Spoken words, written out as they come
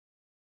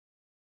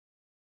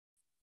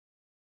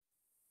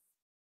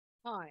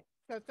Hi.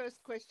 So,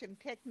 first question,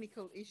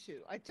 technical issue.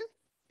 I just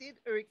did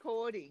a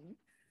recording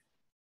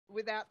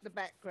without the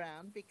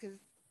background because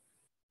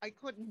I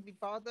couldn't be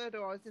bothered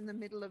or I was in the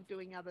middle of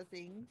doing other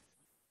things.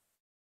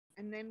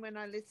 And then when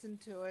I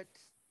listened to it,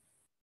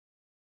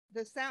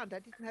 the sound, I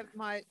didn't have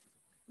my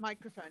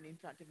microphone in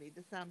front of me.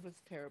 The sound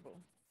was terrible.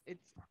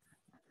 It's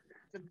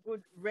a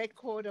good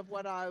record of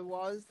what I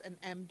was and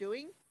am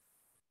doing,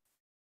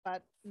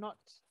 but not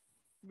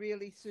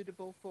really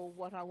suitable for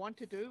what I want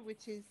to do,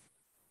 which is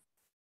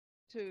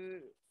to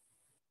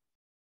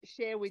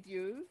share with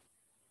you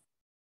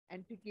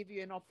and to give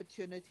you an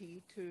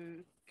opportunity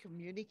to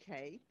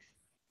communicate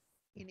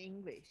in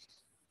English.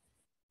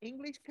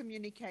 English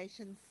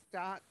communication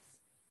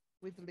starts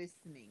with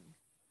listening.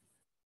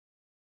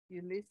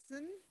 You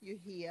listen, you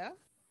hear,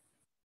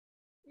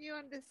 you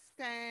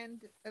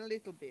understand a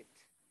little bit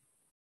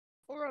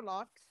or a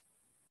lot.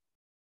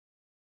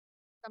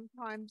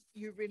 Sometimes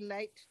you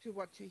relate to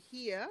what you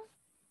hear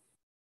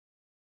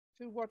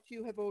to what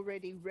you have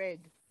already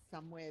read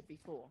somewhere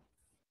before.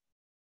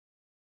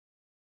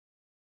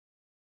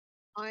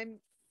 I'm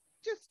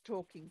just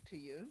talking to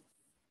you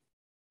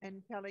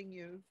and telling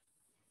you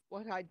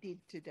what I did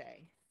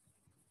today.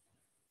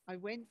 I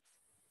went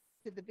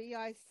to the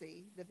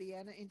VIC, the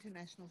Vienna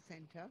International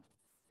Center,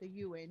 the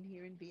UN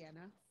here in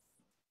Vienna,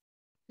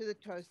 to the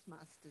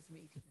Toastmasters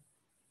meeting.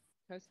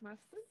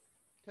 Toastmasters?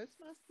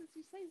 Toastmasters,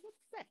 you say?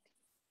 What's that?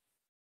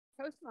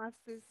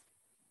 Toastmasters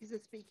is a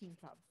speaking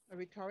club, a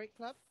rhetoric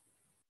club.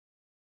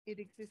 It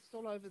exists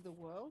all over the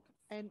world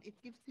and it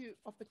gives you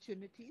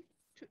opportunities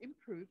to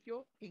improve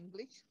your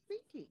English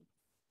speaking.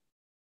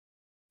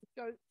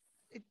 So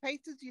it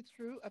paces you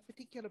through a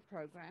particular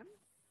program,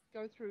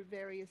 go through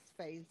various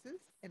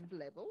phases and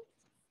levels,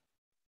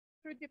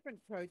 through different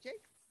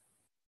projects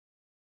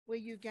where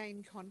you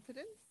gain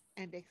confidence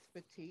and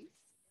expertise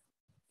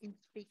in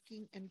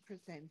speaking and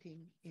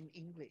presenting in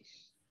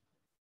English.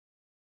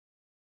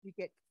 You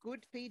get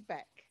good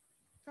feedback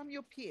from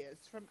your peers,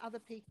 from other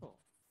people.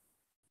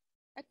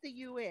 At the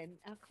UN,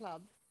 our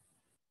club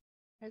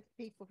has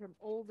people from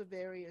all the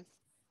various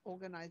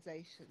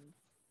organizations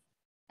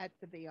at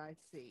the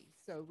BIC.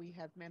 So we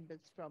have members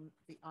from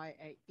the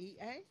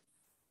IAEA,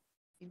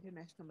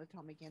 International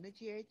Atomic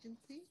Energy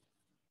Agency,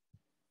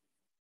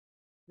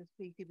 the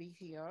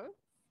CTBTO,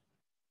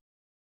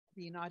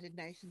 the United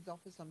Nations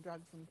Office on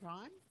Drugs and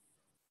Crime,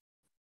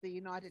 the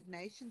United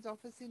Nations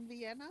Office in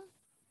Vienna,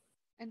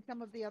 and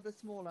some of the other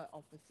smaller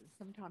offices.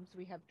 Sometimes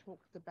we have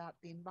talks about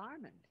the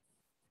environment.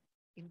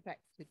 In fact,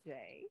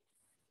 today,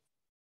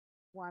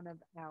 one of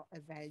our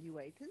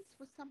evaluators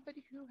was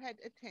somebody who had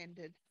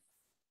attended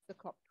the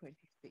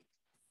COP26.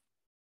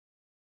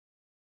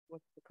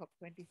 What's the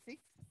COP26?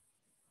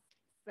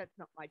 That's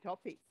not my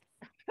topic.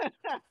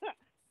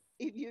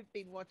 If you've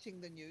been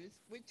watching the news,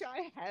 which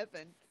I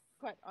haven't,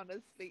 quite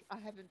honestly, I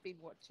haven't been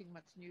watching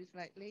much news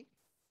lately.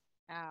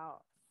 Our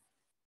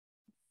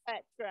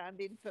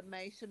background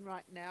information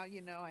right now,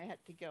 I had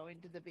to go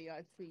into the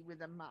VIC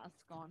with a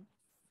mask on.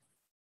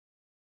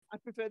 I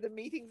prefer the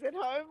meetings at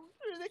home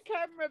through the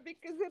camera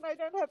because then I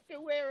don't have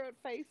to wear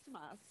a face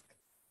mask.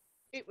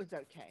 It was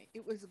okay.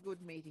 It was a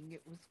good meeting.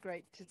 It was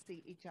great to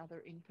see each other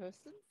in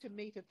person, to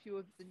meet a few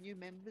of the new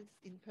members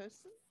in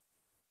person.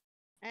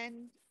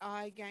 And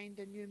I gained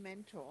a new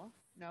mentor.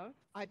 No,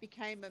 I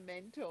became a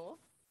mentor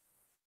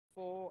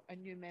for a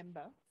new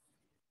member.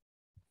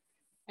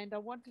 And I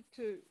wanted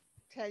to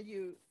tell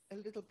you a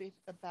little bit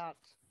about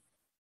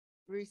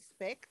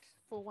respect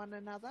for one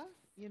another.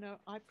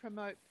 I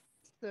promote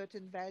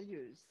certain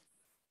values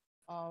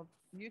of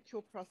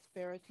mutual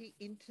prosperity,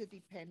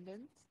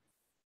 interdependence,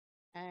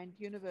 and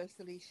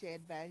universally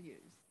shared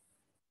values.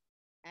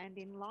 And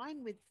in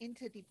line with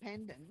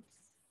interdependence,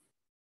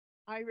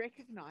 I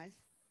recognize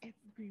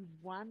every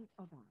one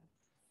of us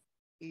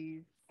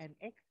is an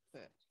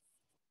expert,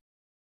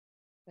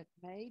 but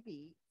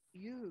maybe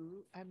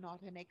you are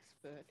not an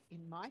expert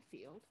in my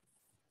field,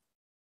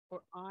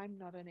 or I'm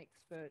not an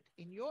expert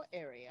in your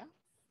area.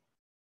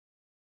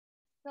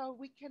 So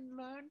we can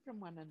learn from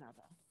one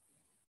another.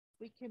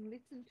 We can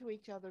listen to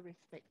each other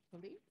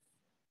respectfully,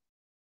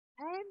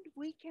 and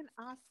we can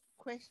ask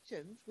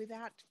questions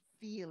without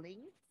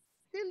feeling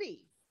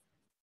silly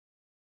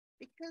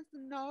because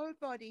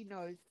nobody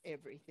knows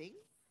everything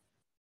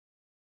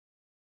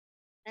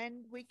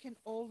and we can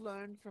all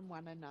learn from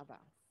one another.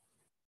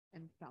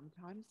 And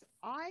sometimes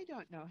I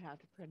don't know how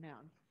to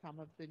pronounce some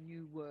of the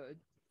new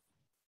words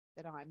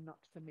that I'm not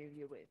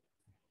familiar with.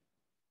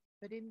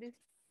 But in this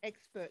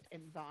expert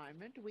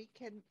environment, we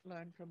can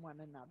learn from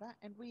one another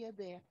and we are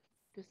there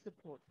to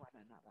support one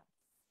another.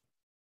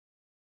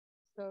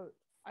 So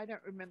I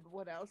don't remember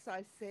what else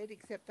I said,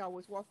 except I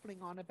was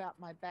waffling on about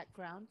my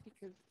background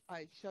because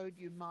I showed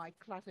you my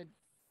cluttered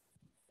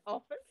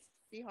office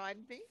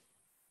behind me.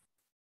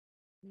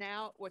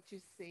 Now, what you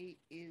see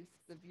is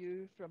the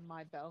view from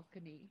my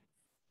balcony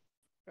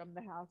from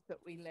the house that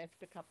we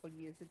left a couple of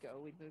years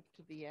ago. We moved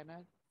to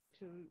Vienna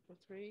 2 or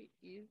 3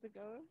 years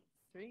ago,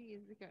 3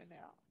 years ago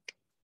now.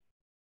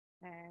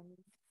 And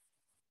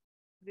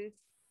this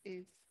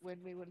is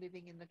when we were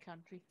living in the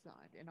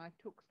countryside, and I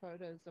took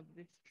photos of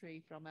this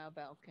tree from our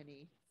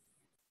balcony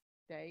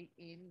day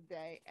in,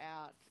 day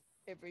out,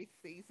 every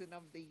season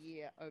of the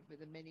year over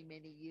the many,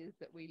 many years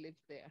that we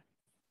lived there.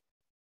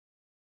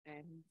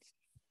 And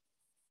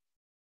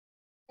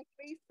at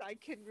least I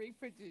can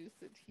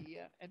reproduce it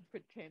here and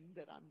pretend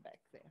that I'm back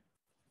there.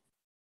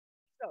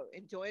 So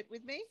enjoy it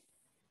with me.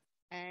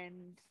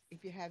 And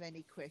if you have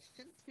any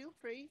questions, feel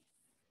free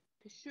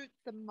to shoot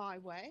them my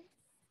way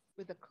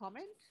with a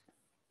comment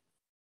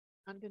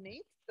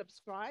underneath.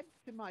 Subscribe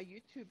to my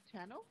YouTube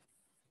channel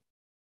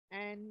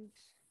and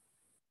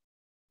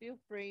feel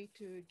free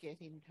to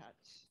get in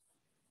touch.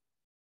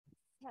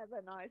 Have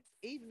a nice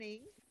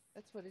evening.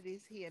 That's what it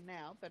is here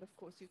now. But of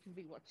course, you can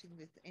be watching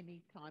this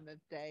any time of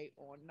day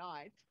or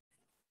night,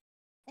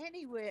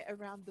 anywhere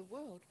around the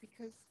world,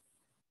 because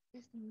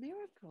this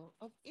miracle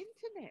of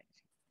internet.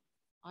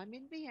 I'm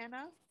in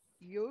Vienna.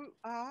 You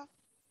are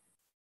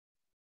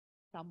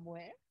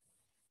somewhere.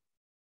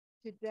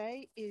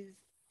 Today is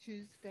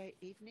Tuesday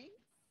evening.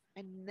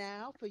 And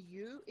now for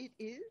you, it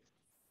is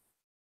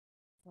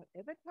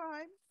whatever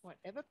time,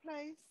 whatever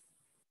place,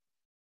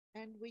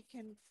 and we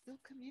can still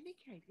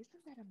communicate.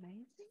 Isn't that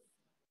amazing?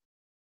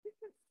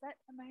 Isn't that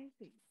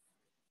amazing?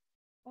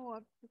 Oh,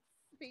 I've just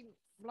been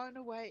blown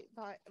away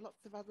by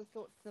lots of other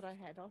thoughts that I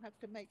had. I'll have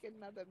to make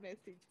another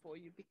message for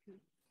you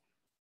because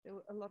there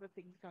were a lot of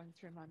things going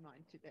through my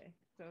mind today.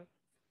 So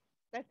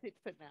that's it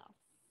for now.